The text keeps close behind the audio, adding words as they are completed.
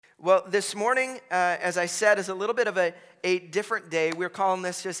Well, this morning, as I said, is a little bit of a different day. We're calling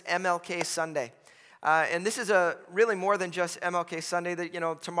this just MLK Sunday. And this is really more than just MLK Sunday.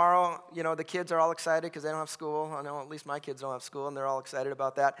 That tomorrow, the kids are all excited because they don't have school. I know at least my kids don't have school, and they're all excited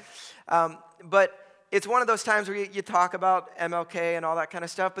about that. But it's one of those times where you talk about MLK and all that kind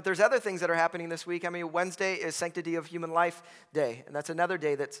of stuff. But there's other things that are happening this week. I mean, Wednesday is Sanctity of Human Life Day, and that's another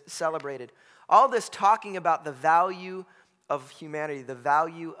day that's celebrated. All this talking about the value of humanity, the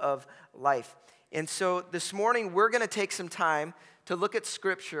value of life. And so this morning, we're going to take some time to look at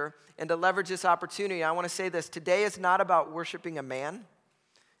Scripture and to leverage this opportunity. I want to say this. Today is not about worshiping a man,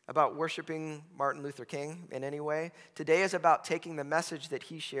 about worshiping Martin Luther King in any way. Today is about taking the message that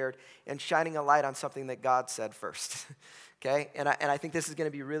he shared and shining a light on something that God said first. Okay? And I think this is going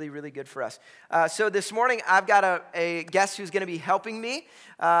to be really, really good for us. So this morning, I've got a guest who's going to be helping me.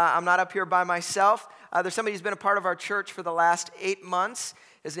 I'm not up here by myself. There's somebody who's been a part of our church for the last 8 months.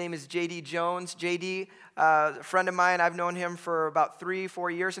 His name is J.D. Jones. J.D., a friend of mine. I've known him for about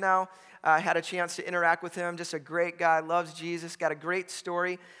 3-4 years now. I had a chance to interact with him. Just a great guy, loves Jesus, got a great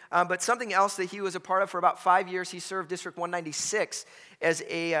story. But something else that he was a part of for about 5 years, he served District 196 as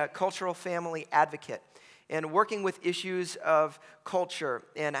a cultural family advocate and working with issues of culture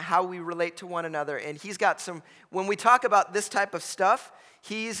and how we relate to one another. And he's got when we talk about this type of stuff,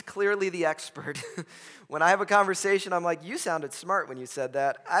 he's clearly the expert. When I have a conversation, I'm like, you sounded smart when you said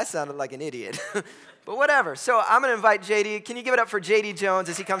that. I sounded like an idiot. But whatever. So I'm going to invite JD. Can you give it up for J.D. Jones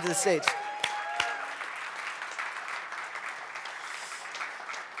as he comes to the stage?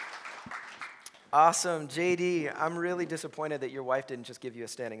 Awesome. JD, I'm really disappointed that your wife didn't just give you a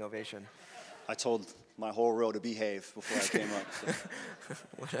standing ovation. I told my whole row to behave before I came up. So.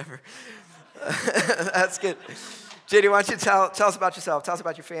 Whatever. That's good. JD, why don't you tell us about yourself? Tell us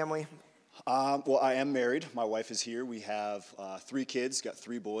about your family. Well, I am married. My wife is here. We have 3 kids, got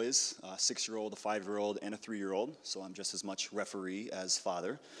 3 boys, a 6-year-old, a 5-year-old, and a 3-year-old. So I'm just as much referee as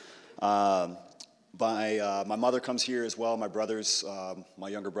father. My mother comes here as well. My brothers, my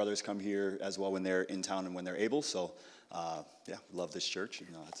younger brothers come here as well when they're in town and when they're able. So, love this church.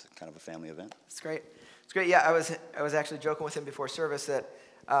 It's kind of a family event. It's great. It's great. Yeah, I was actually joking with him before service that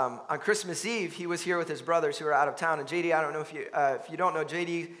on Christmas Eve, he was here with his brothers who were out of town. And JD, I don't know if you don't know,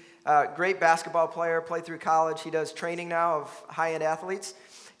 JD, great basketball player, played through college. He does training now of high-end athletes.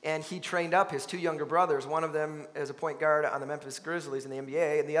 And he trained up his 2 younger brothers. One of them is a point guard on the Memphis Grizzlies in the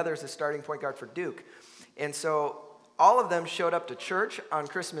NBA, and the other is a starting point guard for Duke. And so all of them showed up to church on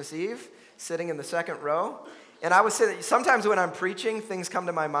Christmas Eve, sitting in the second row. And I would say that sometimes when I'm preaching, things come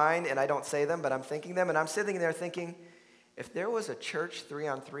to my mind, and I don't say them, but I'm thinking them. And I'm sitting there thinking, if there was a church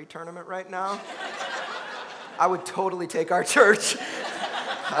 3-on-3 tournament right now, I would totally take our church.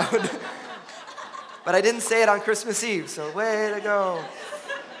 But I didn't say it on Christmas Eve, so way to go.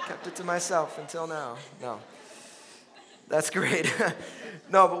 Kept it to myself until now. No, that's great.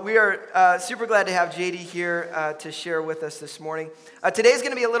 No, but we are super glad to have JD here to share with us this morning. Today's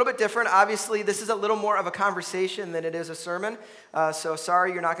going to be a little bit different. Obviously, this is a little more of a conversation than it is a sermon. So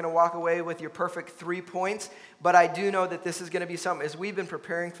sorry you're not going to walk away with your perfect 3 points. But I do know that this is going to be something, as we've been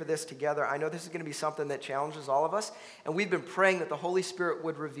preparing for this together, I know this is going to be something that challenges all of us. And we've been praying that the Holy Spirit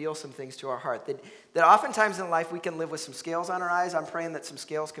would reveal some things to our heart. That oftentimes in life we can live with some scales on our eyes. I'm praying that some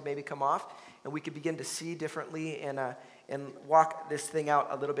scales could maybe come off and we could begin to see differently and walk this thing out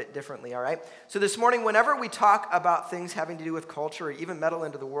a little bit differently, all right? So this morning, whenever we talk about things having to do with culture or even meddle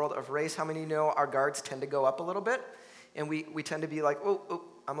into the world of race, how many know our guards tend to go up a little bit? And we tend to be like, oh,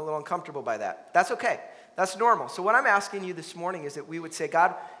 I'm a little uncomfortable by that. That's okay. That's normal. So what I'm asking you this morning is that we would say,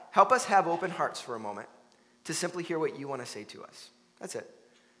 God, help us have open hearts for a moment to simply hear what you want to say to us. That's it.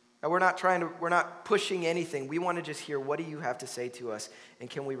 And we're not pushing anything. We want to just hear, what do you have to say to us, and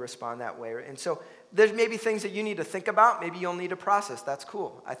can we respond that way? And so there's maybe things that you need to think about. Maybe you'll need to process. That's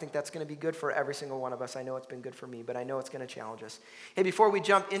cool. I think that's going to be good for every single one of us. I know it's been good for me, but I know it's going to challenge us. Hey, before we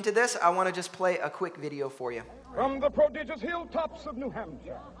jump into this, I want to just play a quick video for you. From the prodigious hilltops of New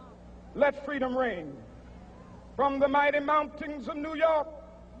Hampshire, let freedom ring. From the mighty mountains of New York,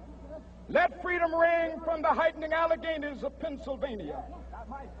 let freedom ring. From the heightening Alleghenies of Pennsylvania,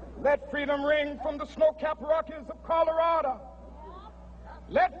 let freedom ring. From the snow-capped Rockies of Colorado,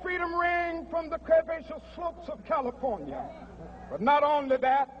 let freedom ring. From the curvaceous slopes of California. But not only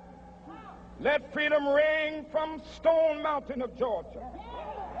that, let freedom ring from Stone Mountain of Georgia.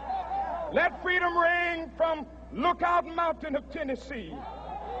 Let freedom ring from Lookout Mountain of Tennessee.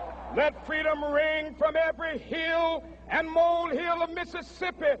 Let freedom ring from every hill and molehill of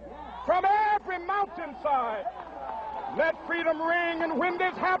Mississippi, from every mountainside. Let freedom ring, and when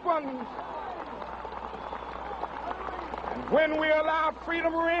this happens, and when we allow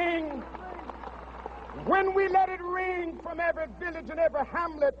freedom ring, when we let it ring from every village and every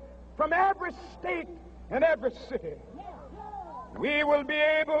hamlet, from every state and every city, we will be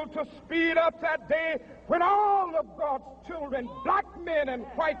able to speed up that day when all of God's children, black men and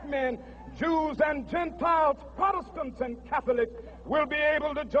white men, Jews and Gentiles, Protestants and Catholics, will be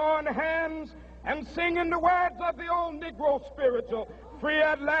able to join hands and sing in the words of the old Negro spiritual, free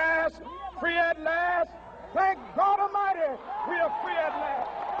at last, free at last. Thank God Almighty, we are free at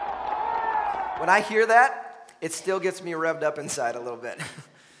last. When I hear that, it still gets me revved up inside a little bit.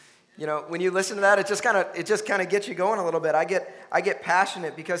 You know, when you listen to that, it just kind of gets you going a little bit. I get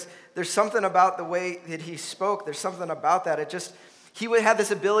passionate because there's something about the way that he spoke. There's something about that. He would have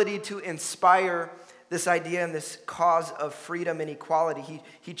this ability to inspire this idea and this cause of freedom and equality.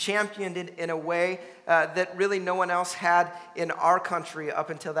 He championed it in a way that really no one else had in our country up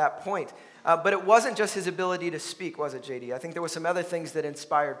until that point. But it wasn't just his ability to speak, was it, JD? I think there were some other things that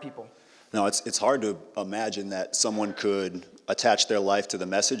inspired people. No, it's hard to imagine that someone could attach their life to the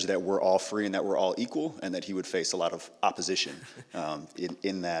message that we're all free and that we're all equal, and that he would face a lot of opposition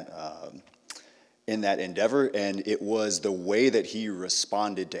in that endeavor. And it was the way that he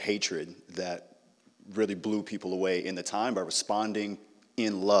responded to hatred that really blew people away in the time. By responding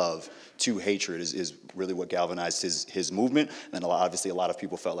in love to hatred is really what galvanized his movement. And obviously a lot of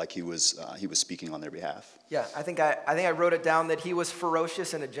people felt like he was speaking on their behalf. Yeah, I think I wrote it down that he was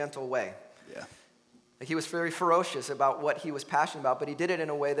ferocious in a gentle way. Yeah. Like he was very ferocious about what he was passionate about, but he did it in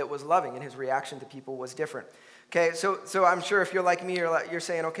a way that was loving, and his reaction to people was different. Okay, so I'm sure if you're like me, you're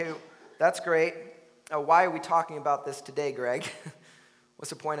saying, okay, that's great. Why are we talking about this today, Greg? What's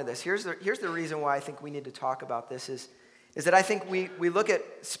the point of this? Here's the reason why I think we need to talk about this is that I think we look at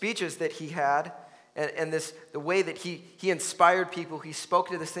speeches that he had and the way that he inspired people, he spoke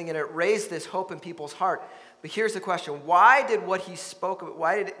to this thing, and it raised this hope in people's heart. But here's the question: why did what he spoke of,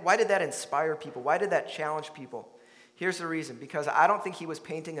 why did that inspire people? Why did that challenge people? Here's the reason: because I don't think he was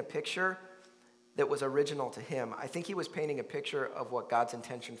painting a picture that was original to him. I think he was painting a picture of what God's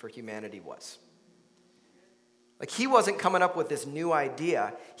intention for humanity was. Like, he wasn't coming up with this new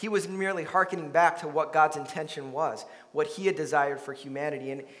idea. He was merely hearkening back to what God's intention was, what he had desired for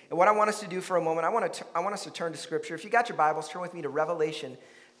humanity. And what I want us to do for a moment, I want us to turn to Scripture. If you got your Bibles, turn with me to Revelation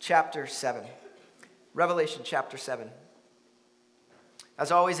chapter 7. Revelation chapter 7.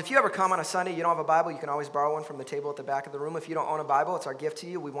 As always, if you ever come on a Sunday, you don't have a Bible, you can always borrow one from the table at the back of the room. If you don't own a Bible, it's our gift to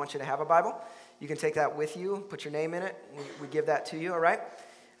you. We want you to have a Bible. You can take that with you, put your name in it, and we give that to you, all right?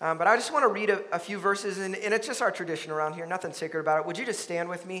 But I just want to read a few verses, and it's just our tradition around here, nothing sacred about it. Would you just stand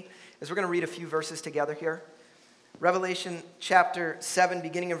with me as we're going to read a few verses together here? Revelation chapter 7,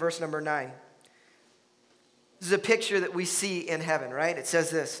 beginning in verse number 9. This is a picture that we see in heaven, right? It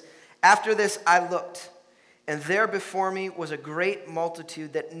says this: "After this I looked, and there before me was a great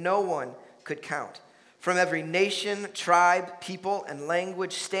multitude that no one could count, from every nation, tribe, people, and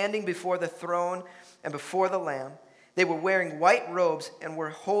language, standing before the throne and before the Lamb. They were wearing white robes and were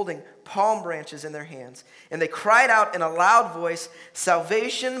holding palm branches in their hands. And they cried out in a loud voice,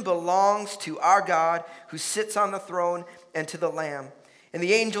 'Salvation belongs to our God who sits on the throne and to the Lamb.' And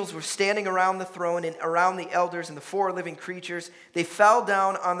the angels were standing around the throne and around the elders and the four living creatures. They fell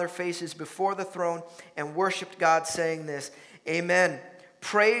down on their faces before the throne and worshiped God, saying this: 'Amen.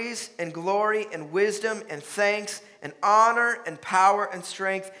 Praise and glory and wisdom and thanks and honor and power and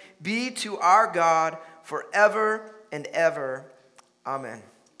strength be to our God forever and ever. Amen.'"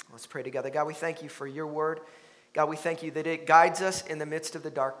 Let's pray together. God, we thank you for your word. God, we thank you that it guides us in the midst of the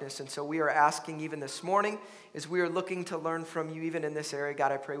darkness. And so we are asking even this morning, as we are looking to learn from you even in this area,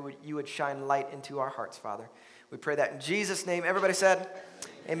 God, I pray you would shine light into our hearts, Father. We pray that in Jesus' name. Everybody said,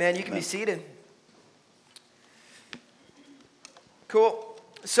 amen. You can be seated. Cool.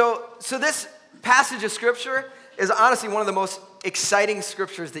 So this passage of Scripture is honestly one of the most exciting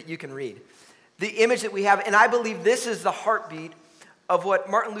scriptures that you can read. The image that we have, and I believe this is the heartbeat of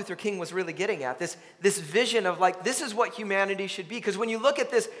what Martin Luther King was really getting at, this vision of like, this is what humanity should be. Because when you look at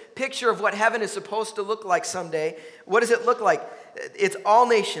this picture of what heaven is supposed to look like someday, what does it look like? It's all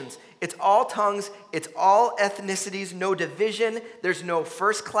nations, it's all tongues, it's all ethnicities, no division, there's no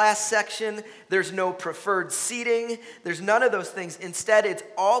first class section, there's no preferred seating, there's none of those things. Instead, it's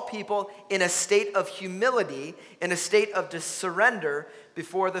all people in a state of humility, in a state of surrender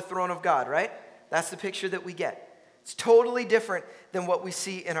before the throne of God, right? That's the picture that we get. It's totally different than what we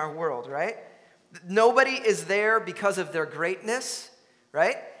see in our world, right? Nobody is there because of their greatness,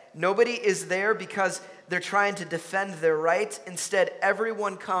 right? Nobody is there because they're trying to defend their rights. Instead,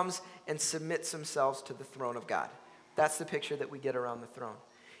 everyone comes and submits themselves to the throne of God. That's the picture that we get around the throne.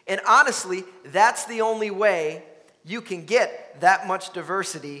 And honestly, that's the only way you can get that much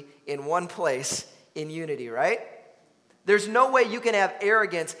diversity in one place in unity, right? There's no way you can have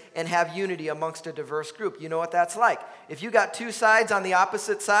arrogance and have unity amongst a diverse group. You know what that's like. If you got two sides on the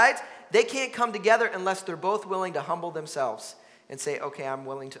opposite sides, they can't come together unless they're both willing to humble themselves and say, okay, I'm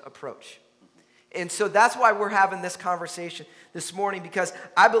willing to approach. And so that's why we're having this conversation this morning, because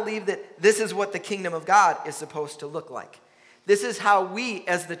I believe that this is what the kingdom of God is supposed to look like. This is how we,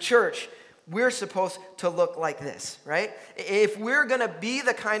 as the church, we're supposed to look like this, right? If we're going to be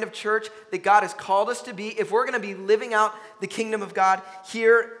the kind of church that God has called us to be, if we're going to be living out the kingdom of God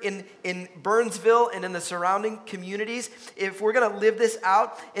here in Burnsville and in the surrounding communities, if we're going to live this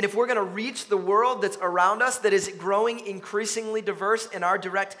out, and if we're going to reach the world that's around us that is growing increasingly diverse in our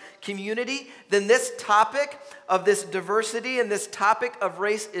direct community, then this topic of this diversity and this topic of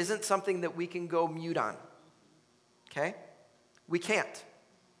race isn't something that we can go mute on, okay? We can't.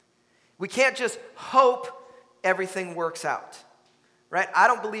 We can't just hope everything works out, right? I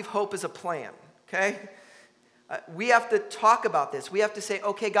don't believe hope is a plan, okay? We have to talk about this. We have to say,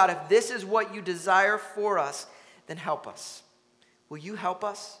 okay, God, if this is what you desire for us, then help us. Will you help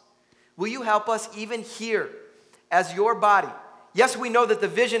us? Will you help us even here as your body? Yes, we know that the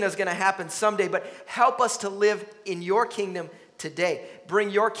vision is going to happen someday, but help us to live in your kingdom today. Bring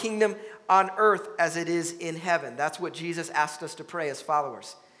your kingdom on earth as it is in heaven. That's what Jesus asked us to pray as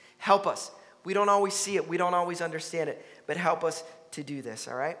followers. Help us. We don't always see it. We don't always understand it. But help us to do this,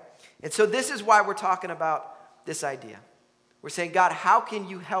 all right? And so this is why we're talking about this idea. We're saying, God, how can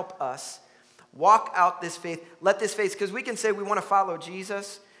you help us walk out this faith? Let this faith, because we can say we want to follow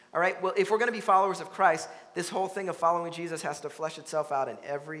Jesus, all right? Well, if we're going to be followers of Christ, this whole thing of following Jesus has to flesh itself out in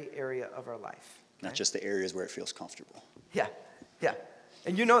every area of our life. Okay? Not just the areas where it feels comfortable. Yeah.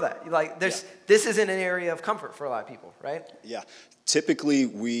 And you know that. Like, this isn't an area of comfort for a lot of people, right? Yeah. Typically,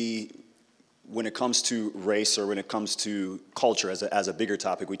 when it comes to race or when it comes to culture as a bigger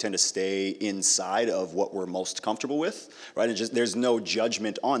topic, we tend to stay inside of what we're most comfortable with, right? And just there's no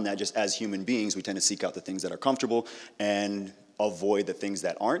judgment on that. Just as human beings, we tend to seek out the things that are comfortable and avoid the things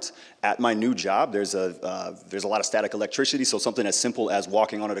that aren't. At my new job, there's a lot of static electricity, so something as simple as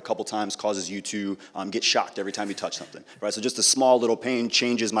walking on it a couple times causes you to get shocked every time you touch something, right? So just a small little pain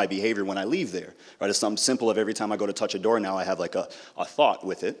changes my behavior when I leave there, right? It's something simple of every time I go to touch a door now I have like a thought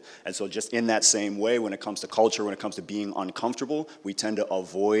with it. And so just in that same way, when it comes to culture, when it comes to being uncomfortable, we tend to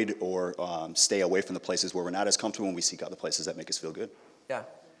avoid or stay away from the places where we're not as comfortable, and we seek out the places that make us feel good. Yeah.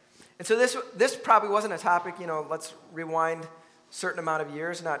 And so this probably wasn't a topic, let's rewind certain amount of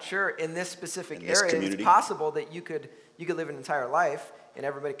years, not sure, in this specific area, community. It's possible that you could live an entire life and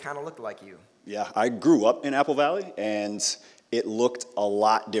everybody kind of looked like you. Yeah, I grew up in Apple Valley, and it looked a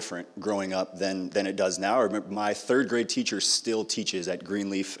lot different growing up than it does now. I remember my third grade teacher still teaches at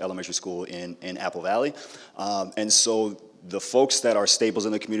Greenleaf Elementary School in Apple Valley, and so the folks that are staples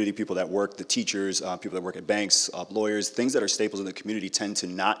in the community, people that work, the teachers, people that work at banks, lawyers, things that are staples in the community tend to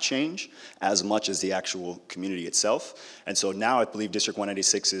not change as much as the actual community itself. And so now I believe District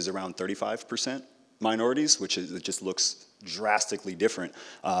 196 is around 35% minorities, it just looks drastically different,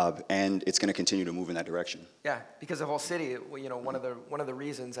 and it's going to continue to move in that direction. Yeah, because the whole city, one of the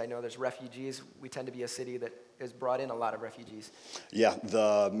reasons I know there's refugees, we tend to be a city that has brought in a lot of refugees. Yeah,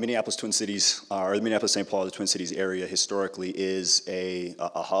 the Minneapolis Twin Cities, or the Minneapolis-St. Paul, the Twin Cities area historically is a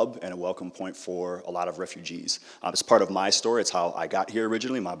hub and a welcome point for a lot of refugees. It's part of my story. It's how I got here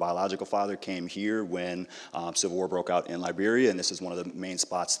originally. My biological father came here when Civil War broke out in Liberia, and this is one of the main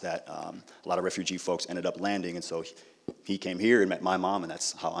spots that a lot of refugee folks ended up landing, and so he came here and met my mom, and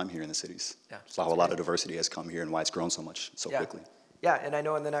that's how I'm here in the cities. Yeah, so how a lot of diversity has come here and why it's grown so much so quickly. Yeah, and I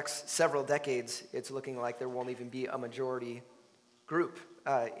know in the next several decades, it's looking like there won't even be a majority group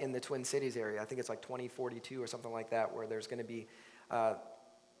in the Twin Cities area. I think it's like 2042 or something like that, where there's going to be,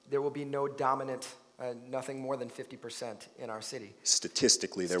 there will be no dominant, nothing more than 50% in our city.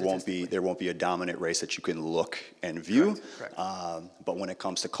 Statistically, there won't be a dominant race that you can look and view. Correct. But when it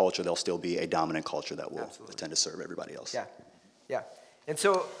comes to culture, there'll still be a dominant culture that will tend to serve everybody else. Yeah. And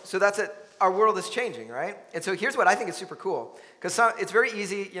so that's it. Our world is changing, right? And so here's what I think is super cool. Because it's very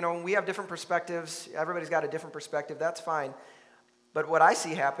easy, we have different perspectives. Everybody's got a different perspective. That's fine. But what I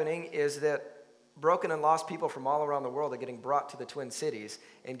see happening is that broken and lost people from all around the world are getting brought to the Twin Cities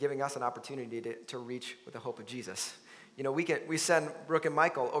and giving us an opportunity to reach with the hope of Jesus. We send Brooke and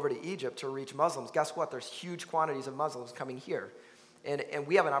Michael over to Egypt to reach Muslims. Guess what? There's huge quantities of Muslims coming here. And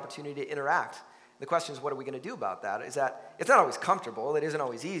we have an opportunity to interact. The question is, what are we going to do about that? Is that it's not always comfortable. It isn't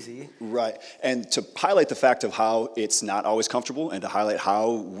always easy. Right. And to highlight the fact of how it's not always comfortable and to highlight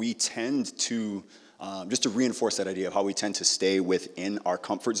how we tend to just to reinforce that idea of how we tend to stay within our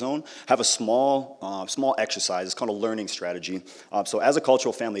comfort zone, have a small exercise. It's called a learning strategy. So as a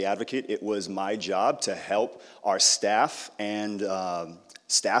cultural family advocate, it was my job to help our staff and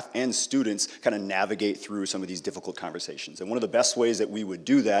students kind of navigate through some of these difficult conversations. And one of the best ways that we would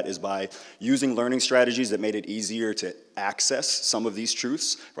do that is by using learning strategies that made it easier to access some of these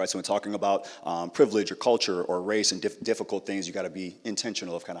truths, right? So when talking about privilege or culture or race and difficult things, you got to be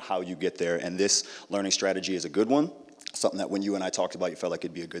intentional of kind of how you get there. And this learning strategy is a good one. Something that when you and I talked about, you felt like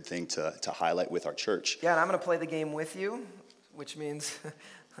it'd be a good thing to highlight with our church. Yeah, and I'm going to play the game with you, which means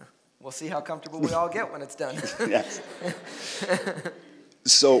we'll see how comfortable we all get when it's done. Yes.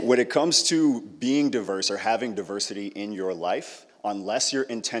 So when it comes to being diverse or having diversity in your life, unless you're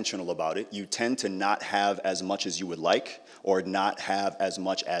intentional about it, you tend to not have as much as you would like or not have as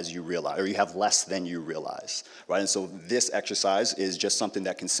much as you realize, or you have less than you realize, right? And so this exercise is just something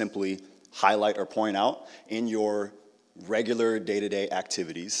that can simply highlight or point out in your regular day-to-day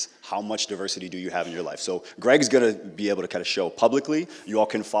activities, how much diversity do you have in your life? So Greg's gonna be able to kind of show publicly. You all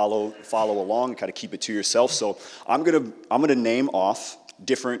can follow along and kind of keep it to yourself. So I'm gonna name off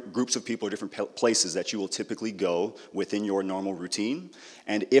different groups of people or different places that you will typically go within your normal routine.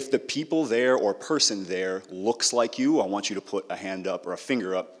 And if the people there or person there looks like you, I want you to put a hand up or a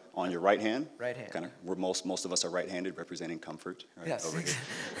finger up on your right hand. Right hand. Kind of, where most of us are right-handed, representing comfort. Right, yes. over here.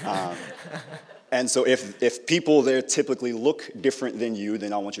 And so if people there typically look different than you,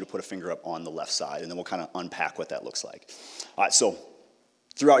 then I want you to put a finger up on the left side, and then we'll kind of unpack what that looks like. All right, so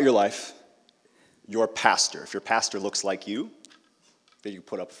throughout your life, your pastor, if your pastor looks like you, then you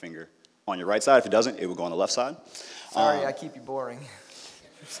put up a finger on your right side. If it doesn't, it will go on the left side. Sorry, I keep you boring.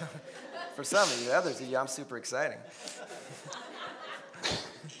 For some of you, others of you, I'm super exciting.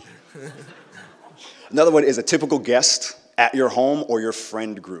 Another one is a typical guest at your home or your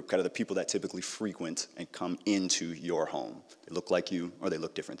friend group, kind of the people that typically frequent and come into your home. They look like you or they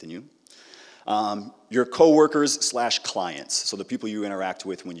look different than you. Your coworkers / clients, so the people you interact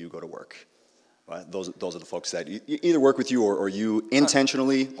with when you go to work. Right? Those are the folks that you either work with you or you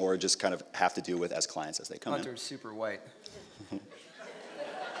intentionally or just kind of have to deal with as clients as they come in. Hunter's super white.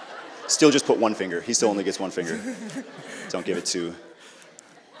 Still just put one finger. He still only gets one finger. Don't give it to.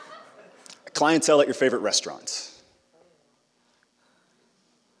 Clientele at your favorite restaurants.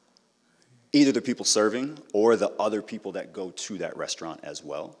 Either the people serving or the other people that go to that restaurant as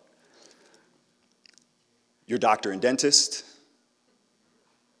well. Your doctor and dentist.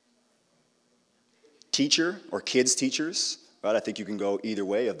 Teacher or kids' teachers, right? I think you can go either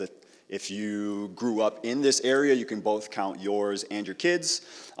way. If you grew up in this area, you can both count yours and your kids,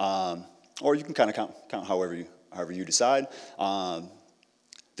 or you can kind of count however you decide. I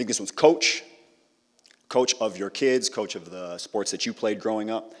think this one's coach of your kids, coach of the sports that you played growing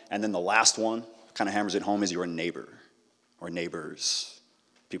up, and then the last one kind of hammers it home is your neighbor or neighbors,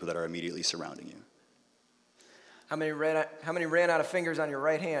 people that are immediately surrounding you. How many ran out of fingers on your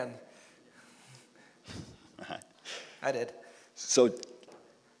right hand? I did. So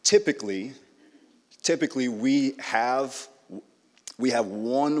typically we have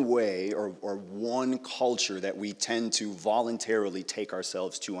one way or one culture that we tend to voluntarily take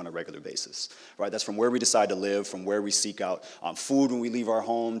ourselves to on a regular basis, right? That's from where we decide to live, from where we seek out food when we leave our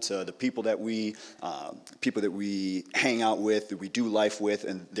home, to the people that we hang out with, that we do life with,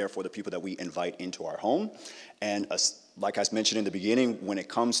 and therefore the people that we invite into our home. And like I mentioned in the beginning, when it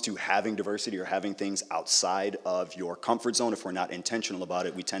comes to having diversity or having things outside of your comfort zone, if we're not intentional about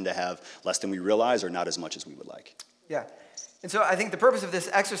it, we tend to have less than we realize or not as much as we would like. Yeah. And so I think the purpose of this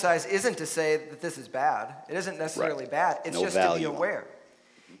exercise isn't to say that this is bad. It isn't necessarily bad. It's just to be aware.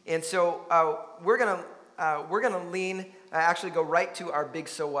 And so we're gonna lean, actually go right to our big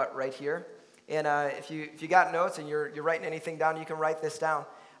so what right here. And if you got notes and you're writing anything down, you can write this down.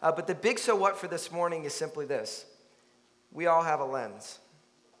 But the big so what for this morning is simply this. We all have a lens.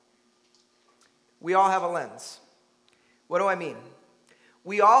 We all have a lens. What do I mean?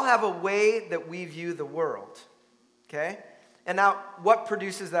 We all have a way that we view the world, okay? And now, what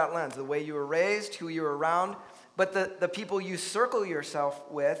produces that lens? The way you were raised, who you were around, but the people you circle yourself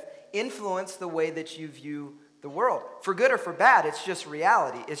with influence the way that you view the world. For good or for bad, it's just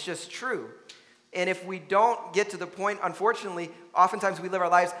reality. It's just true. And if we don't get to the point, unfortunately, oftentimes we live our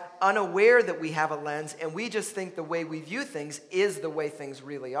lives unaware that we have a lens, and we just think the way we view things is the way things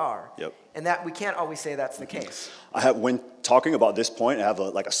really are. Yep. And that we can't always say that's the case. When talking about this point, I have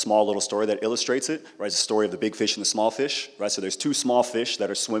a small little story that illustrates it, right? It's the story of the big fish and the small fish, right? So there's two small fish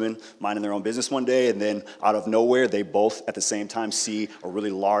that are swimming, minding their own business one day, and then out of nowhere, they both at the same time see a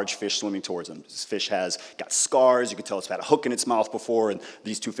really large fish swimming towards them. This fish has got scars. You can tell it's had a hook in its mouth before, and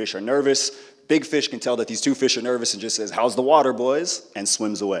these two fish are nervous. big fish can tell that these two fish are nervous and just says, "How's the water, boys?" and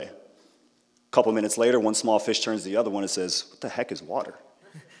swims away. A couple minutes later, one small fish turns to the other one and says, "What the heck is water?"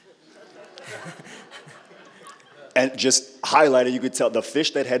 And just highlighted, you could tell the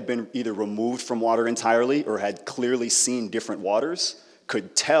fish that had been either removed from water entirely or had clearly seen different waters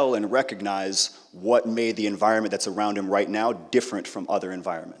could tell and recognize what made the environment that's around him right now different from other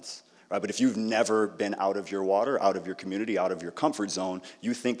environments. Right? But if you've never been out of your water, out of your community, out of your comfort zone,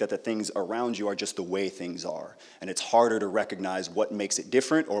 you think that the things around you are just the way things are. And it's harder to recognize what makes it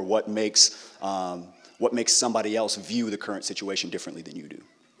different or what makes somebody else view the current situation differently than you do.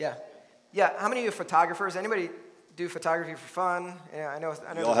 Yeah. Yeah, how many of you are photographers? Anybody do photography for fun? Yeah, I know.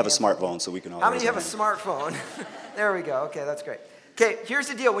 We all have a smartphone, so we can all. How many of you have a smartphone? There we go. Okay, that's great. Okay, here's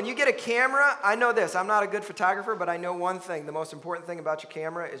the deal. When you get a camera, I know this. I'm not a good photographer, but I know one thing. The most important thing about your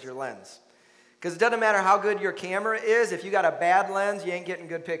camera is your lens. Because it doesn't matter how good your camera is. If you got a bad lens, you ain't getting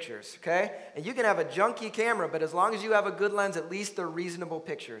good pictures, okay? And you can have a junky camera, but as long as you have a good lens, at least they're reasonable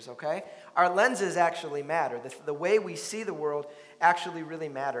pictures, okay? Our lenses actually matter. The way we see the world actually really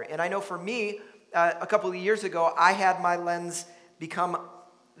matter. And I know for me, a couple of years ago, I had my lens become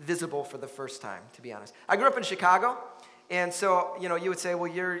visible for the first time, to be honest. I grew up in Chicago. And so, you would say, well,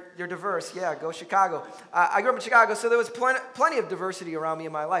 you're diverse. Yeah, go Chicago. I grew up in Chicago, so there was plenty of diversity around me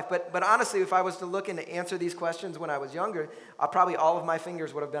in my life. But honestly, if I was to look and answer these questions when I was younger, probably all of my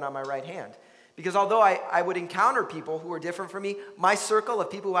fingers would have been on my right hand. Because although I would encounter people who were different from me, my circle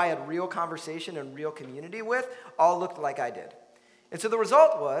of people who I had real conversation and real community with all looked like I did. And so the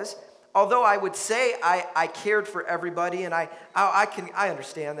result was, although I would say I cared for everybody and I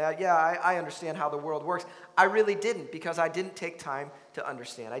understand that. Yeah, I understand how the world works. I really didn't, because I didn't take time to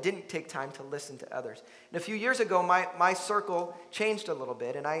understand. I didn't take time to listen to others. And a few years ago, my circle changed a little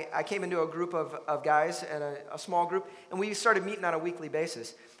bit, and I came into a group of guys, and a small group, and we started meeting on a weekly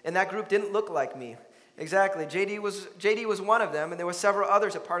basis. And that group didn't look like me. Exactly. JD was one of them, and there were several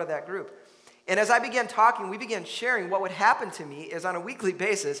others a part of that group. And as I began talking, we began sharing. What would happen to me is on a weekly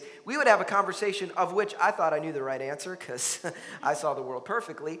basis, we would have a conversation of which I thought I knew the right answer because I saw the world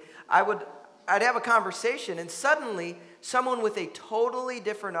perfectly. I'd have a conversation, and suddenly someone with a totally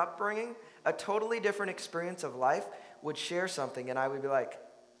different upbringing, a totally different experience of life would share something, and I would be like,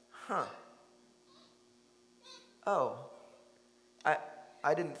 oh, I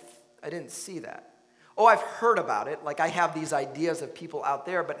didn't see that. Oh, I've heard about it. Like I have these ideas of people out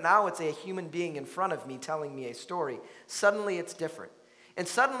there, but now it's a human being in front of me telling me a story. Suddenly it's different. And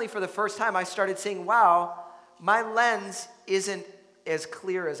suddenly for the first time I started saying, wow, my lens isn't as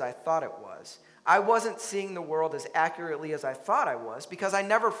clear as I thought it was. I wasn't seeing the world as accurately as I thought I was because I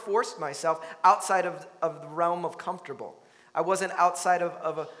never forced myself outside of the realm of comfortable. I wasn't outside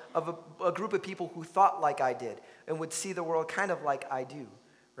of a group of people who thought like I did and would see the world kind of like I do,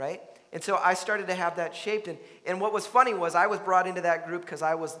 right? And so I started to have that shaped. And what was funny was I was brought into that group because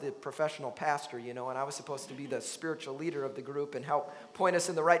I was the professional pastor, and I was supposed to be the spiritual leader of the group and help point us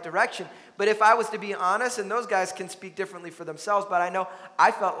in the right direction. But if I was to be honest, and those guys can speak differently for themselves, but I know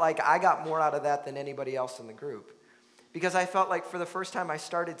I felt like I got more out of that than anybody else in the group. Because I felt like for the first time I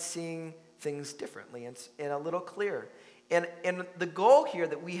started seeing things differently and a little clearer. And the goal here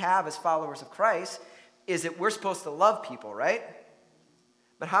that we have as followers of Christ is that we're supposed to love people, right?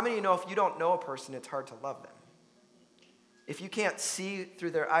 But how many of you know if you don't know a person, it's hard to love them? If you can't see through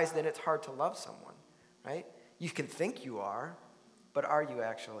their eyes, then it's hard to love someone, right? You can think you are, but are you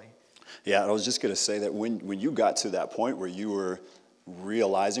actually? Yeah, I was just going to say that when you got to that point where you were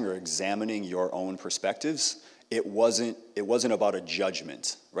realizing or examining your own perspectives, it wasn't about a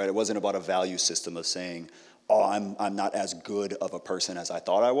judgment, right? It wasn't about a value system of saying, oh, I'm not as good of a person as I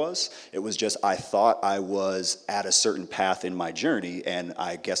thought I was. It was just I thought I was at a certain path in my journey, and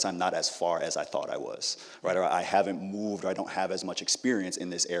I guess I'm not as far as I thought I was, right? Or I haven't moved, or I don't have as much experience in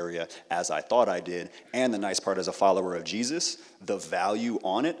this area as I thought I did. And the nice part as a follower of Jesus, the value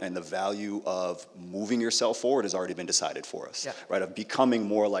on it and the value of moving yourself forward has already been decided for us, right? Of becoming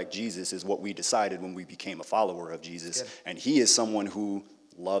more like Jesus is what we decided when we became a follower of Jesus. Good. And he is someone who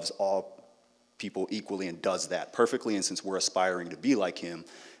loves all people equally and does that perfectly. And since we're aspiring to be like him,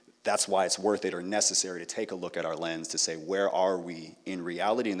 that's why it's worth it or necessary to take a look at our lens to say, where are we in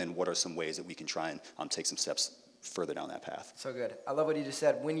reality? And then what are some ways that we can try and take some steps further down that path? So good. I love what you just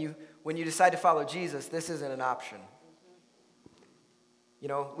said. When you decide to follow Jesus, this isn't an option.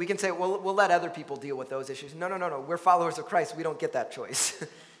 We can say, well, we'll let other people deal with those issues. No. We're followers of Christ. We don't get that choice.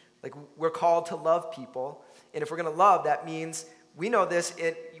 Like, we're called to love people. And if we're going to love, that means we know this.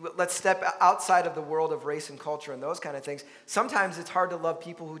 Let's step outside of the world of race and culture and those kind of things. Sometimes it's hard to love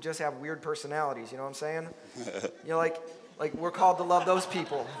people who just have weird personalities. You know what I'm saying? Like we're called to love those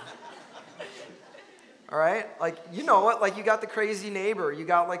people. all right? Like, you know what? Like, you got the crazy neighbor. You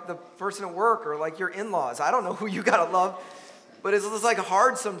got, like, the person at work or, like, your in-laws. I don't know who you got to love. But it's like,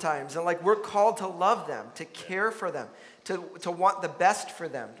 hard sometimes. And, like, we're called to love them, to care for them, to want the best for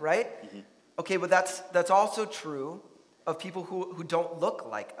them, right? Mm-hmm. Okay, but that's also true of people who don't look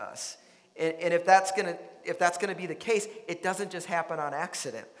like us. And if that's gonna be the case, it doesn't just happen on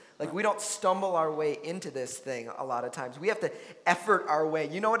accident. Like, we don't stumble our way into this thing a lot of times. We have to effort our way.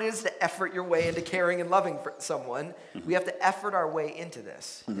 You know what it is to effort your way into caring and loving for someone? Mm-hmm. We have to effort our way into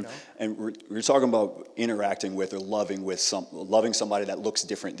this. Mm-hmm. You know? And we're talking about interacting with or loving somebody that looks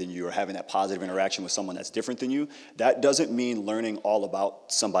different than you, or having that positive interaction with someone that's different than you. That doesn't mean learning all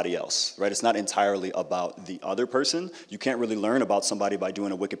about somebody else, right? It's not entirely about the other person. You can't really learn about somebody by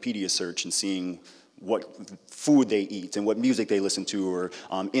doing a Wikipedia search and seeing what food they eat and what music they listen to, or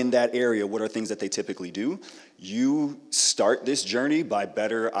in that area, what are things that they typically do. You start this journey by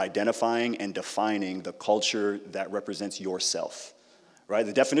better identifying and defining the culture that represents yourself, right?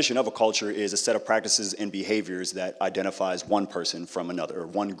 The definition of a culture is a set of practices and behaviors that identifies one person from another, or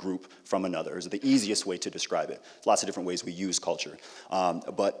one group from another, is the easiest way to describe it. Lots of different ways we use culture.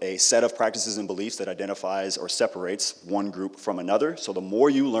 But a set of practices and beliefs that identifies or separates one group from another. So the more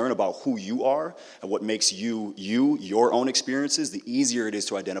you learn about who you are and what makes you, your own experiences, the easier it is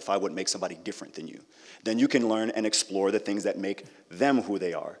to identify what makes somebody different than you. Then you can learn and explore the things that make them who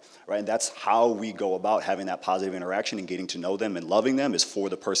they are, right? And that's how we go about having that positive interaction and getting to know them and loving them, is for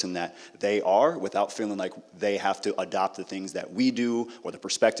the person that they are, without feeling like they have to adopt the things that we do, or the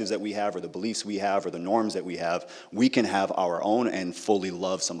perspectives that we have, or the beliefs we have, or the norms that we have. We can have our own and fully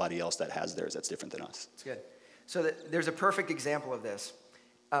love somebody else that has theirs that's different than us. That's good. So there's a perfect example of this.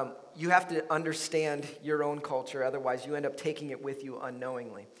 You have to understand your own culture, otherwise you end up taking it with you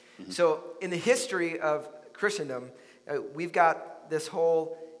unknowingly. Mm-hmm. So in the history of Christendom, we've got this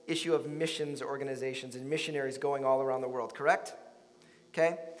whole issue of missions organizations and missionaries going all around the world, correct?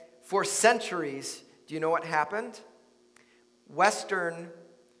 Okay? For centuries, do you know what happened? Western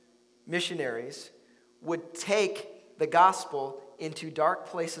missionaries would take the gospel into dark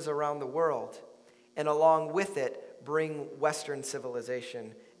places around the world, and along with it, bring Western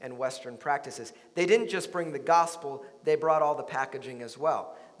civilization and Western practices. They didn't just bring the gospel, they brought all the packaging as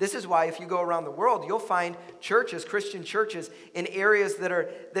well. This is why if you go around the world, you'll find churches, Christian churches, in areas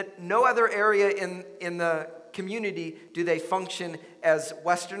that no other area in the community do they function as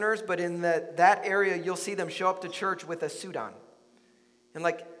Westerners, but in that area, you'll see them show up to church with a suit on. And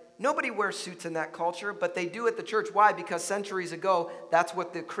like, nobody wears suits in that culture, but they do at the church. Why? Because centuries ago, that's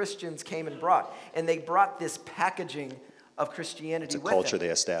what the Christians came and brought. And they brought this packaging of Christianity with them. It's a culture they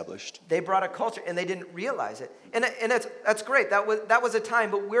established. They brought a culture, and they didn't realize it. And that's great. That was a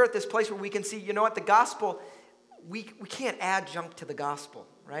time, but we're at this place where we can see, you know what, the gospel, we can't adjunct to the gospel,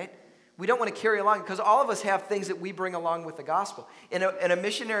 right? We don't want to carry along, because all of us have things that we bring along with the gospel. And a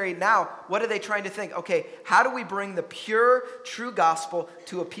missionary now, what are they trying to think? Okay, how do we bring the pure, true gospel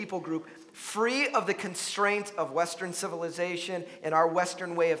to a people group free of the constraints of Western civilization and our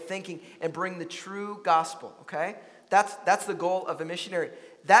Western way of thinking, and bring the true gospel, okay? That's the goal of a missionary.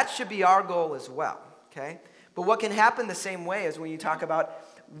 That should be our goal as well, okay? But what can happen the same way is when you talk about,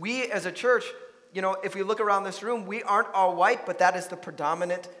 we as a church, you know, if we look around this room, we aren't all white, but that is the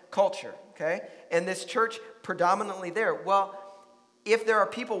predominant culture, okay? And this church predominantly there. Well, if there are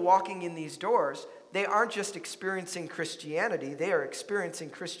people walking in these doors, they aren't just experiencing Christianity, they are experiencing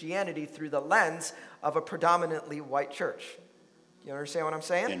Christianity through the lens of a predominantly white church. You understand what I'm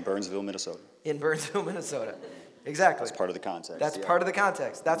saying? In Burnsville, Minnesota. In Burnsville, Minnesota. Exactly. That's part of the context. That's part of the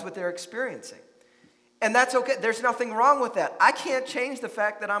context. That's what they're experiencing. And that's okay. There's nothing wrong with that. I can't change the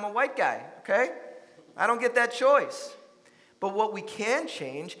fact that I'm a white guy, okay? I don't get that choice. But what we can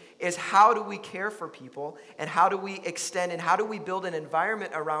change is how do we care for people, and how do we extend, and how do we build an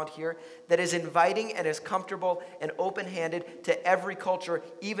environment around here that is inviting and is comfortable and open-handed to every culture,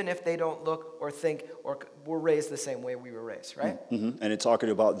 even if they don't look or think or were raised the same way we were raised, right? Mm-hmm. And it's talking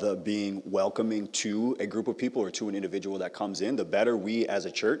about the being welcoming to a group of people or to an individual that comes in. The better we as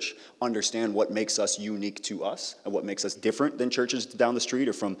a church understand what makes us unique to us and what makes us different than churches down the street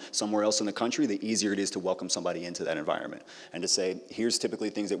or from somewhere else in the country, the easier it is to welcome somebody into that environment. And to say, here's typically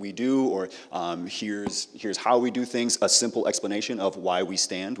things that we do, or here's how we do things. A simple explanation of why we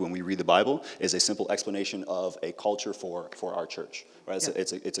stand when we read the Bible is a simple explanation of a culture for our church. Right? Yeah.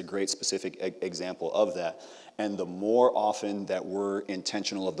 It's a great specific example of that. And the more often that we're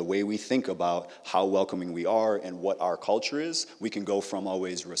intentional of the way we think about how welcoming we are and what our culture is, we can go from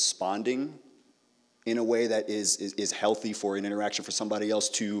always responding in a way that is healthy for an interaction for somebody else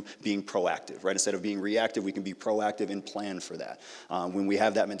to being proactive, right? Instead of being reactive, we can be proactive and plan for that. When we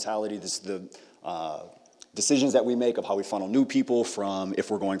have that mentality, this is the decisions that we make of how we funnel new people from if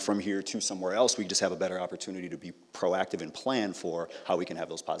we're going from here to somewhere else, we just have a better opportunity to be proactive and plan for how we can have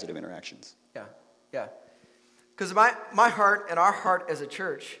those positive interactions. Yeah. Because my heart and our heart as a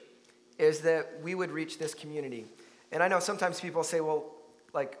church is that we would reach this community. And I know sometimes people say, well,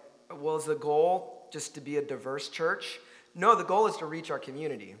 is the goal just to be a diverse church? No, the goal is to reach our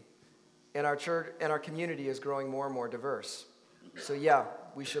community. And our church and our community is growing more and more diverse. So yeah,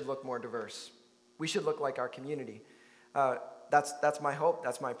 we should look more diverse. We should look like our community. That's my hope.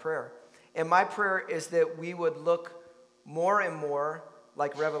 That's my prayer. And my prayer is that we would look more and more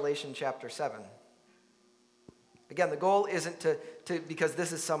like Revelation chapter 7. Again, the goal isn't to because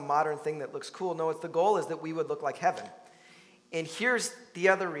this is some modern thing that looks cool. No, the goal is that we would look like heaven. And here's the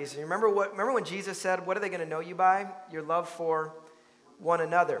other reason. Remember when Jesus said, what are they going to know you by? Your love for one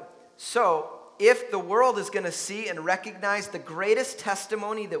another. So if the world is going to see and recognize the greatest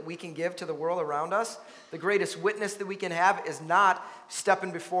testimony that we can give to the world around us, the greatest witness that we can have is not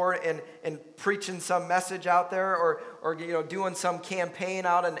stepping before and preaching some message out there or doing some campaign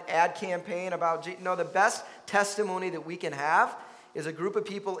out, an ad campaign about, the best testimony that we can have is a group of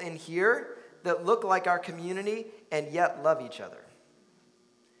people in here that look like our community and yet love each other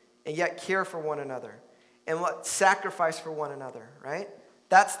and yet care for one another and sacrifice for one another, right?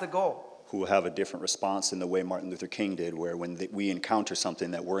 That's the goal. Who will have a different response in the way Martin Luther King did, where when we encounter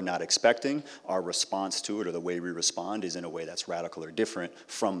something that we're not expecting, our response to it or the way we respond is in a way that's radical or different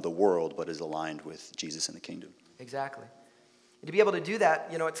from the world, but is aligned with Jesus and the kingdom. Exactly. And to be able to do that,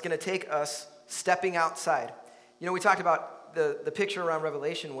 it's going to take us stepping outside. We talked about the picture around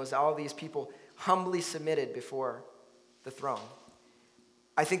Revelation was all these people humbly submitted before the throne.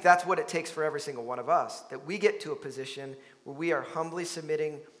 I think that's what it takes for every single one of us, that we get to a position where we are humbly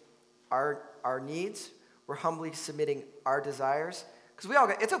submitting our needs, we're humbly submitting our desires, because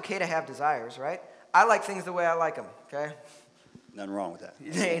it's okay to have desires, right? I like things the way I like them, okay? Nothing wrong with that.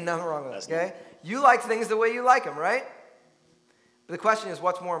 There ain't nothing wrong with that, okay? You like things the way you like them, right? But the question is,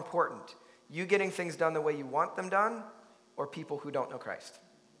 what's more important? You getting things done the way you want them done, or people who don't know Christ?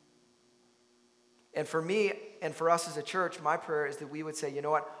 And for me, and for us as a church, my prayer is that we would say, you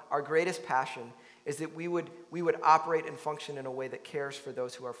know what? Our greatest passion is that we would operate and function in a way that cares for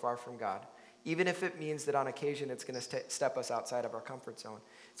those who are far from God. Even if it means that on occasion it's going to step us outside of our comfort zone.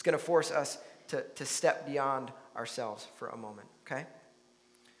 It's going to force us to step beyond ourselves for a moment, okay?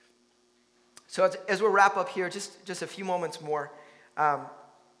 So as we wrap up here, just a few moments more,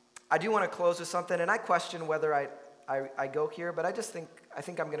 I do want to close with something, and I question whether I go here, but I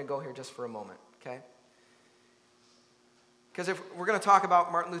think I'm going to go here just for a moment, okay? Because if we're going to talk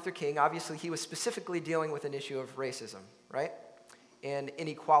about Martin Luther King, obviously he was specifically dealing with an issue of racism, right? And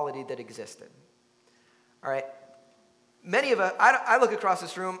inequality that existed. All right? Many of us, I look across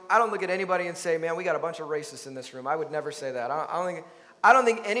this room, I don't look at anybody and say, man, we got a bunch of racists in this room. I would never say that. I don't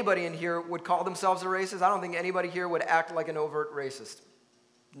think anybody in here would call themselves a racist. I don't think anybody here would act like an overt racist.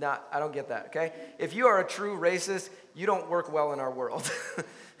 I don't get that, okay? If you are a true racist, you don't work well in our world.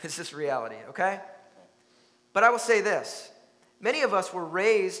 It's just reality, okay? But I will say this. Many of us were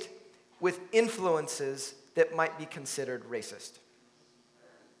raised with influences that might be considered racist.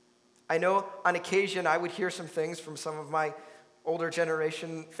 I know on occasion I would hear some things from some of my older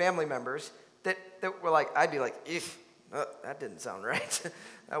generation family members that were like, I'd be like, that didn't sound right.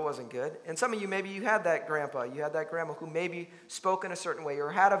 That wasn't good. And some of you, maybe you had that grandpa, you had that grandma who maybe spoke in a certain way or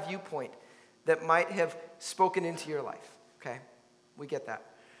had a viewpoint that might have spoken into your life, okay? We get that.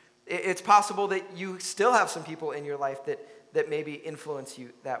 It's possible that you still have some people in your life that maybe influence you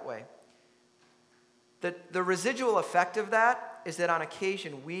that way. The residual effect of that is that on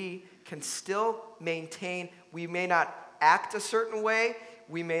occasion we can still maintain, we may not act a certain way,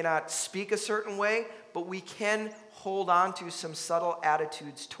 we may not speak a certain way, but we can hold on to some subtle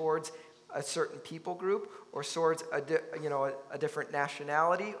attitudes towards a certain people group or towards a different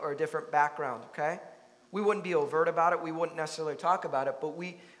nationality or a different background, okay? We wouldn't be overt about it, we wouldn't necessarily talk about it, but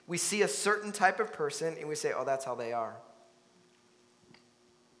we see a certain type of person and we say, oh, that's how they are.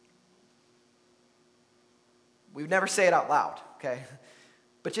 We would never say it out loud, okay?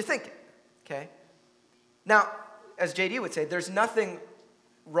 But you think it, okay? Now, as JD would say, there's nothing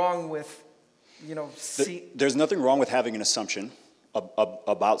wrong with, There's nothing wrong with having an assumption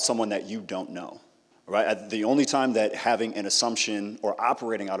about someone that you don't know, right? The only time that having an assumption or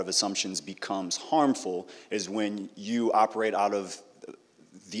operating out of assumptions becomes harmful is when you operate out of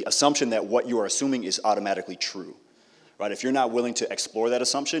the assumption that what you are assuming is automatically true. Right? If you're not willing to explore that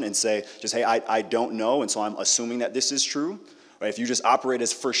assumption and say, just, hey, I don't know, and so I'm assuming that this is true, Right? If you just operate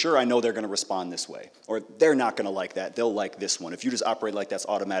as, for sure, I know they're going to respond this way, or they're not going to like that, they'll like this one. If you just operate like that's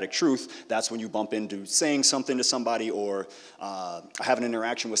automatic truth, that's when you bump into saying something to somebody or have an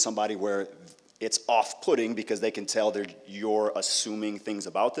interaction with somebody where it's off-putting because they can tell you're assuming things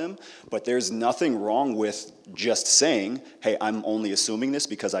about them. But there's nothing wrong with just saying, hey, I'm only assuming this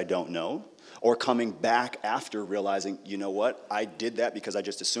because I don't know. Or coming back after realizing, you know what, I did that because I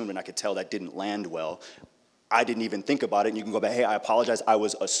just assumed and I could tell that didn't land well. I didn't even think about it, and you can go back, hey, I apologize, I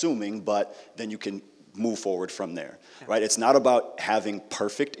was assuming, but then you can move forward from there, right? It's not about having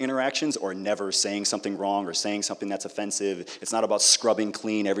perfect interactions or never saying something wrong or saying something that's offensive. It's not about scrubbing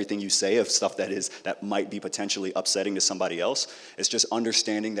clean everything you say of stuff that might be potentially upsetting to somebody else. It's just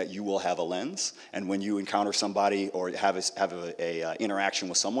understanding that you will have a lens, and when you encounter somebody or have a interaction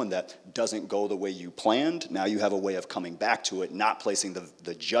with someone that doesn't go the way you planned, now you have a way of coming back to it, not placing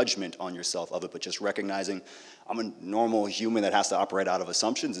the judgment on yourself of it, but just recognizing I'm a normal human that has to operate out of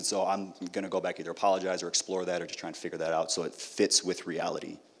assumptions, and so I'm going to go back, either apologize or explore that or just try and figure that out so it fits with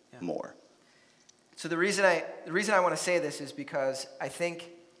reality more. So the reason I want to say this is because I think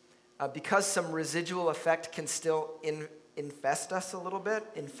because some residual effect can still infect us a little bit,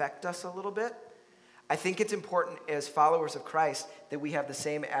 I think it's important as followers of Christ that we have the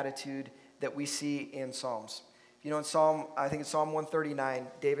same attitude that we see in Psalms. You know, in Psalm 139,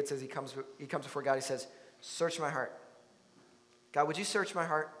 David says he comes before God, he says, search my heart. God, would you search my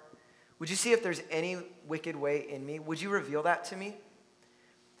heart? Would you see if there's any wicked way in me? Would you reveal that to me?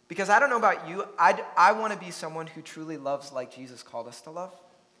 Because I don't know about you, I want to be someone who truly loves like Jesus called us to love,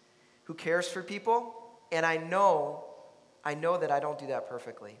 who cares for people, and I know that I don't do that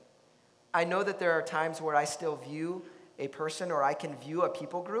perfectly. I know that there are times where I still view a person or I can view a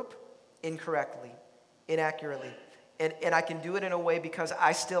people group incorrectly, inaccurately, and I can do it in a way because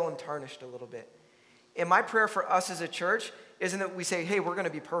I still am tarnished a little bit. And my prayer for us as a church isn't that we say, hey, we're going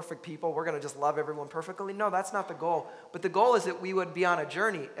to be perfect people. We're going to just love everyone perfectly. No, that's not the goal. But the goal is that we would be on a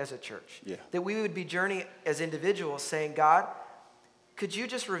journey as a church. Yeah. That we would be journey as individuals saying, God, could you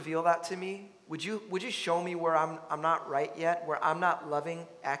just reveal that to me? Would you show me where I'm not right yet, where I'm not loving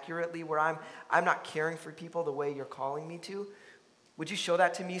accurately, where I'm not caring for people the way you're calling me to? Would you show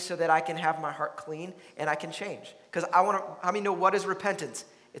that to me so that I can have my heart clean and I can change? Because how many know what is repentance?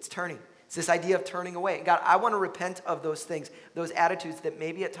 It's turning. It's this idea of turning away. God, I want to repent of those things, those attitudes that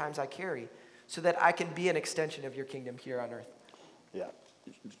maybe at times I carry, so that I can be an extension of your kingdom here on earth. Yeah.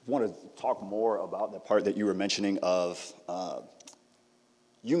 I want to talk more about that part that you were mentioning of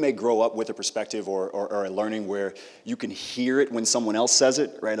you may grow up with a perspective or a learning where you can hear it when someone else says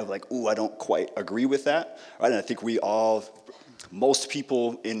it, right, of like, ooh, I don't quite agree with that, right? And I think most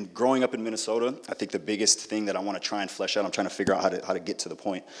people in growing up in Minnesota, I think the biggest thing that I want to try and flesh out, I'm trying to figure out how to get to the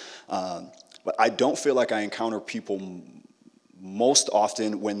point. But I don't feel like I encounter people most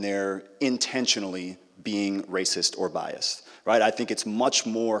often when they're intentionally being racist or biased, right? I think it's much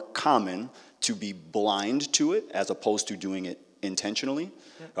more common to be blind to it as opposed to doing it intentionally,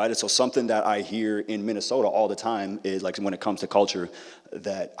 right? And so something that I hear in Minnesota all the time is like when it comes to culture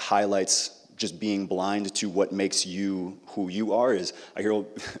that highlights just being blind to what makes you who you are is I hear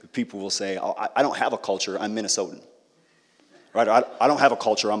people will say, oh, I don't have a culture, I'm Minnesotan. Right? I don't have a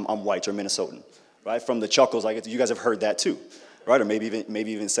culture, I'm white or Minnesotan. Right? From the chuckles, you guys have heard that too. Right? Or maybe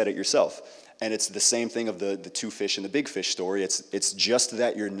even said it yourself. And it's the same thing of the two fish and the big fish story. It's just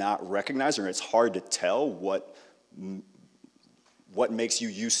that you're not recognizing, or it's hard to tell what makes you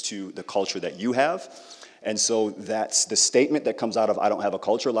used to the culture that you have. And so that's the statement that comes out of I don't have a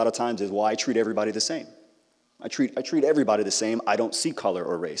culture a lot of times is, well, I treat everybody the same. I treat everybody the same. I don't see color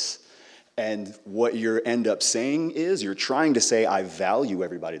or race. And what you end up saying is you're trying to say I value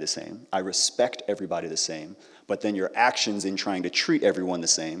everybody the same. I respect everybody the same. But then your actions in trying to treat everyone the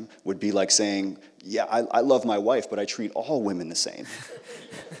same would be like saying, yeah, I love my wife, but I treat all women the same.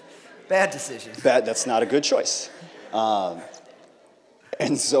 Bad decision. That's not a good choice.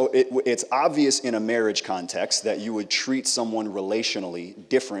 And so it's obvious in a marriage context that you would treat someone relationally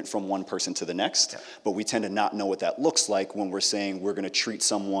different from one person to the next, but we tend to not know what that looks like when we're saying we're going to treat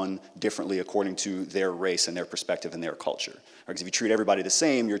someone differently according to their race and their perspective and their culture. Because if you treat everybody the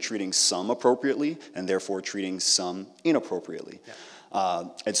same, you're treating some appropriately and therefore treating some inappropriately. Yeah.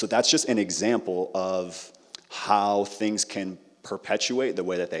 And so that's just an example of how things can perpetuate the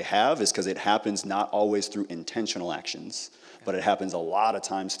way that they have, is because it happens not always through intentional actions, but it happens a lot of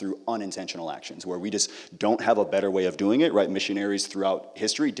times through unintentional actions where we just don't have a better way of doing it, right? Missionaries throughout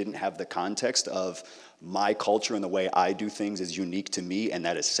history didn't have the context of my culture and the way I do things is unique to me, and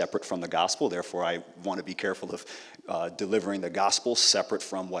that is separate from the gospel. Therefore, I want to be careful of delivering the gospel separate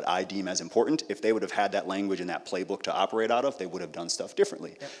from what I deem as important. If they would have had that language and that playbook to operate out of, they would have done stuff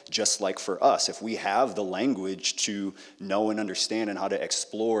differently. Yep. Just like for us, if we have the language to know and understand and how to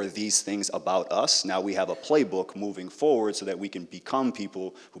explore these things about us, now we have a playbook moving forward so that we can become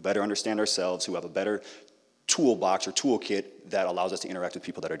people who better understand ourselves, who have a better toolbox or toolkit that allows us to interact with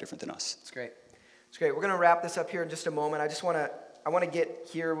people that are different than us. That's great. It's great. We're going to wrap this up here in just a moment. I want to get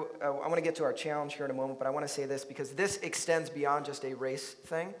to our challenge here in a moment, but I want to say this because this extends beyond just a race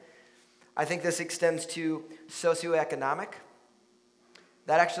thing. I think this extends to socioeconomic.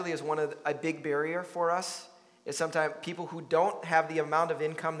 That actually is a big barrier for us. Is sometimes people who don't have the amount of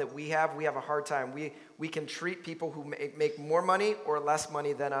income that we have a hard time. We can treat people who make more money or less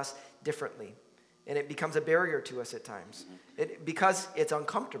money than us differently. And it becomes a barrier to us at times because it's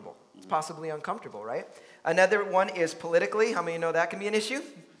uncomfortable. It's possibly uncomfortable, right? Another one is politically. How many know that can be an issue?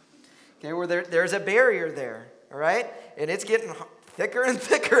 Okay, where there's a barrier there, all right? And it's getting thicker and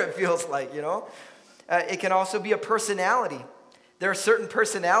thicker, it feels like, you know? It can also be a personality. There are certain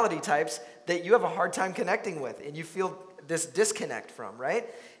personality types that you have a hard time connecting with and you feel this disconnect from, right?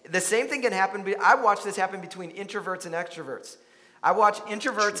 The same thing can happen. I watch this happen between introverts and extroverts. I watch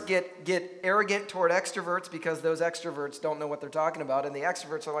introverts get arrogant toward extroverts because those extroverts don't know what they're talking about, and the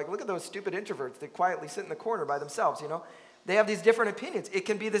extroverts are like, look at those stupid introverts. They quietly sit in the corner by themselves, you know. They have these different opinions. It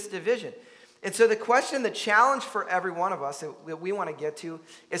can be this division. And so the challenge for every one of us that we want to get to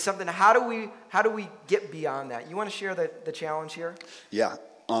is something, how do we get beyond that? You want to share the challenge here? Yeah.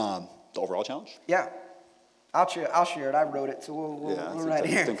 The overall challenge? Yeah. I'll share it. I wrote it, so we'll write it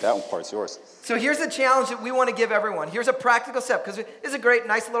here. I think that one part's yours. So here's the challenge that we want to give everyone. Here's a practical step, because it's a great,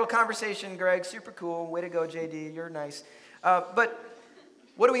 nice little conversation, Greg. Super cool. Way to go, JD. You're nice. But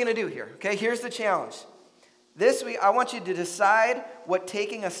what are we going to do here? Okay, here's the challenge. This week, I want you to decide what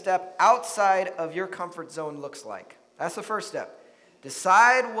taking a step outside of your comfort zone looks like. That's the first step.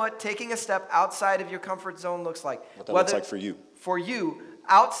 Decide what taking a step outside of your comfort zone looks like. What that looks like for you. For you,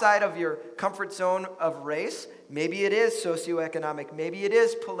 outside of your comfort zone of race, maybe it is socioeconomic, maybe it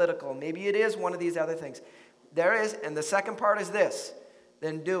is political, maybe it is one of these other things. And the second part is this,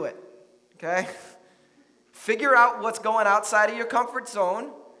 then do it, okay? Figure out what's going outside of your comfort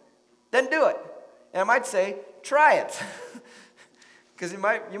zone, then do it. And I might say, try it. Because you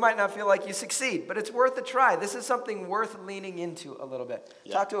might not feel like you succeed, but it's worth a try. This is something worth leaning into a little bit.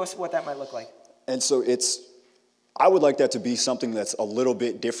 Yeah. Talk to us what that might look like. And so I would like that to be something that's a little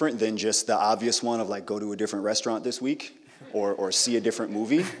bit different than just the obvious one of like go to a different restaurant this week or see a different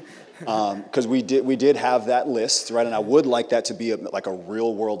movie. Because we did have that list, right? And I would like that to be like a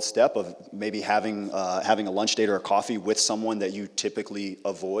real world step of maybe having a lunch date or a coffee with someone that you typically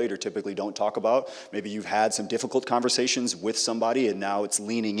avoid or typically don't talk about. Maybe you've had some difficult conversations with somebody and now it's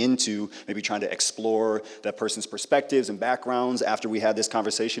leaning into maybe trying to explore that person's perspectives and backgrounds after we had this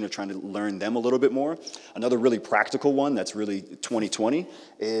conversation of trying to learn them a little bit more. Another really practical one that's really 2020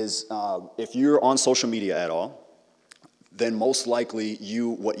 is if you're on social media at all, then most likely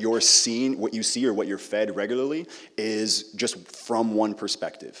what you see or what you're fed regularly is just from one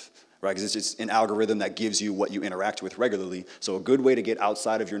perspective, right? Because it's just an algorithm that gives you what you interact with regularly. So a good way to get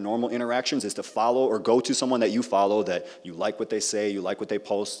outside of your normal interactions is to follow or go to someone that you follow that you like what they say, you like what they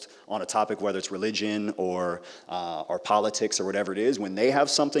post on a topic, whether it's religion or politics or whatever it is. When they have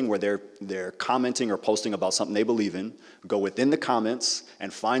something where they're commenting or posting about something they believe in, go within the comments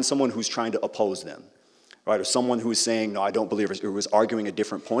and find someone who's trying to oppose them. Right, or someone who's saying, no, I don't believe it, or was arguing a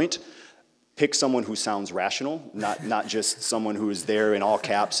different point. Pick someone who sounds rational, not just someone who is there in all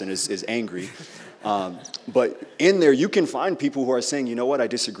caps and is angry. But in there, you can find people who are saying, you know what, I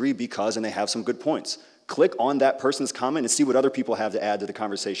disagree because, and they have some good points. Click on that person's comment and see what other people have to add to the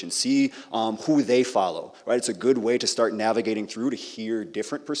conversation. See who they follow, right? It's a good way to start navigating through to hear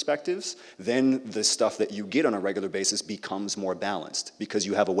different perspectives. Then the stuff that you get on a regular basis becomes more balanced because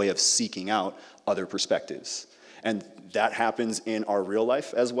you have a way of seeking out other perspectives. And that happens in our real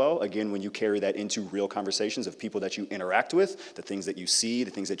life as well. Again, when you carry that into real conversations of people that you interact with, the things that you see,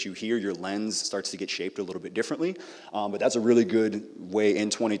 the things that you hear, your lens starts to get shaped a little bit differently. But that's a really good way in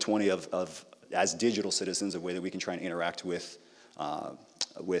 2020 of as digital citizens, a way that we can try and interact with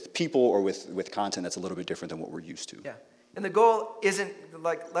people or with content that's a little bit different than what we're used to. Yeah, and the goal isn't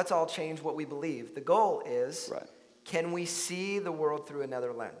like, let's all change what we believe. The goal is, right, can we see the world through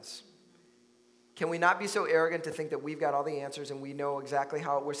another lens? Can we not be so arrogant to think that we've got all the answers and we know exactly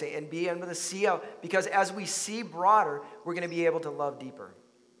how we're saying, and be able to see how, because as we see broader, we're going to be able to love deeper.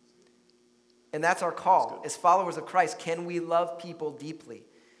 And that's our call as followers of Christ. Can we love people deeply?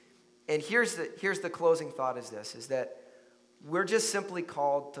 And here's the closing thought is this, is that we're just simply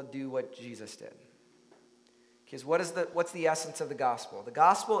called to do what Jesus did. Because what's the essence of the gospel? The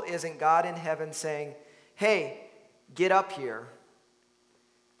gospel isn't God in heaven saying, hey, get up here.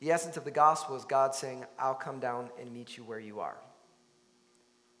 The essence of the gospel is God saying, I'll come down and meet you where you are.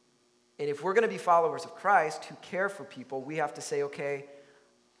 And if we're going to be followers of Christ who care for people, we have to say, okay,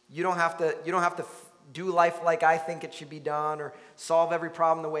 you don't have to do life like I think it should be done or solve every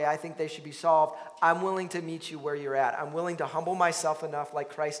problem the way I think they should be solved. I'm willing to meet you where you're at. I'm willing to humble myself enough like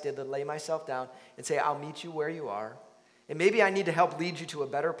Christ did to lay myself down and say, I'll meet you where you are. And maybe I need to help lead you to a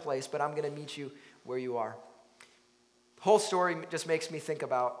better place, but I'm going to meet you where you are. The whole story just makes me think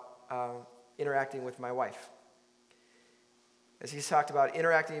about interacting with my wife. As he's talked about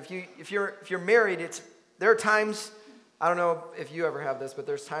interacting, if you're married, there are times, I don't know if you ever have this, but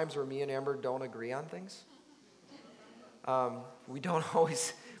there's times where me and Amber don't agree on things. We don't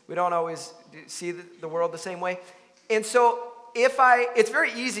always see the world the same way. And so it's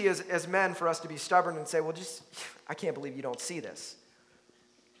very easy as men for us to be stubborn and say, well, I can't believe you don't see this.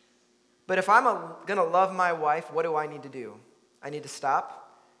 But if I'm going to love my wife, what do I need to do? I need to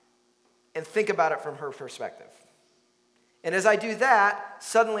stop and think about it from her perspective. And as I do that,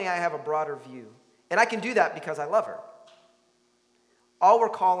 suddenly I have a broader view. And I can do that because I love her. All we're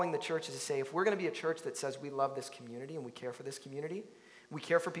calling the church is to say, if we're going to be a church that says we love this community and we care for this community, we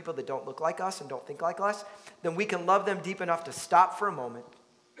care for people that don't look like us and don't think like us, then we can love them deep enough to stop for a moment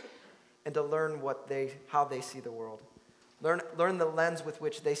and to learn how they see the world. Learn the lens with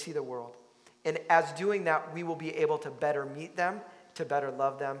which they see the world. And as doing that, we will be able to better meet them, to better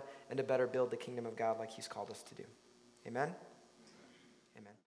love them, and to better build the kingdom of God like he's called us to do. Amen?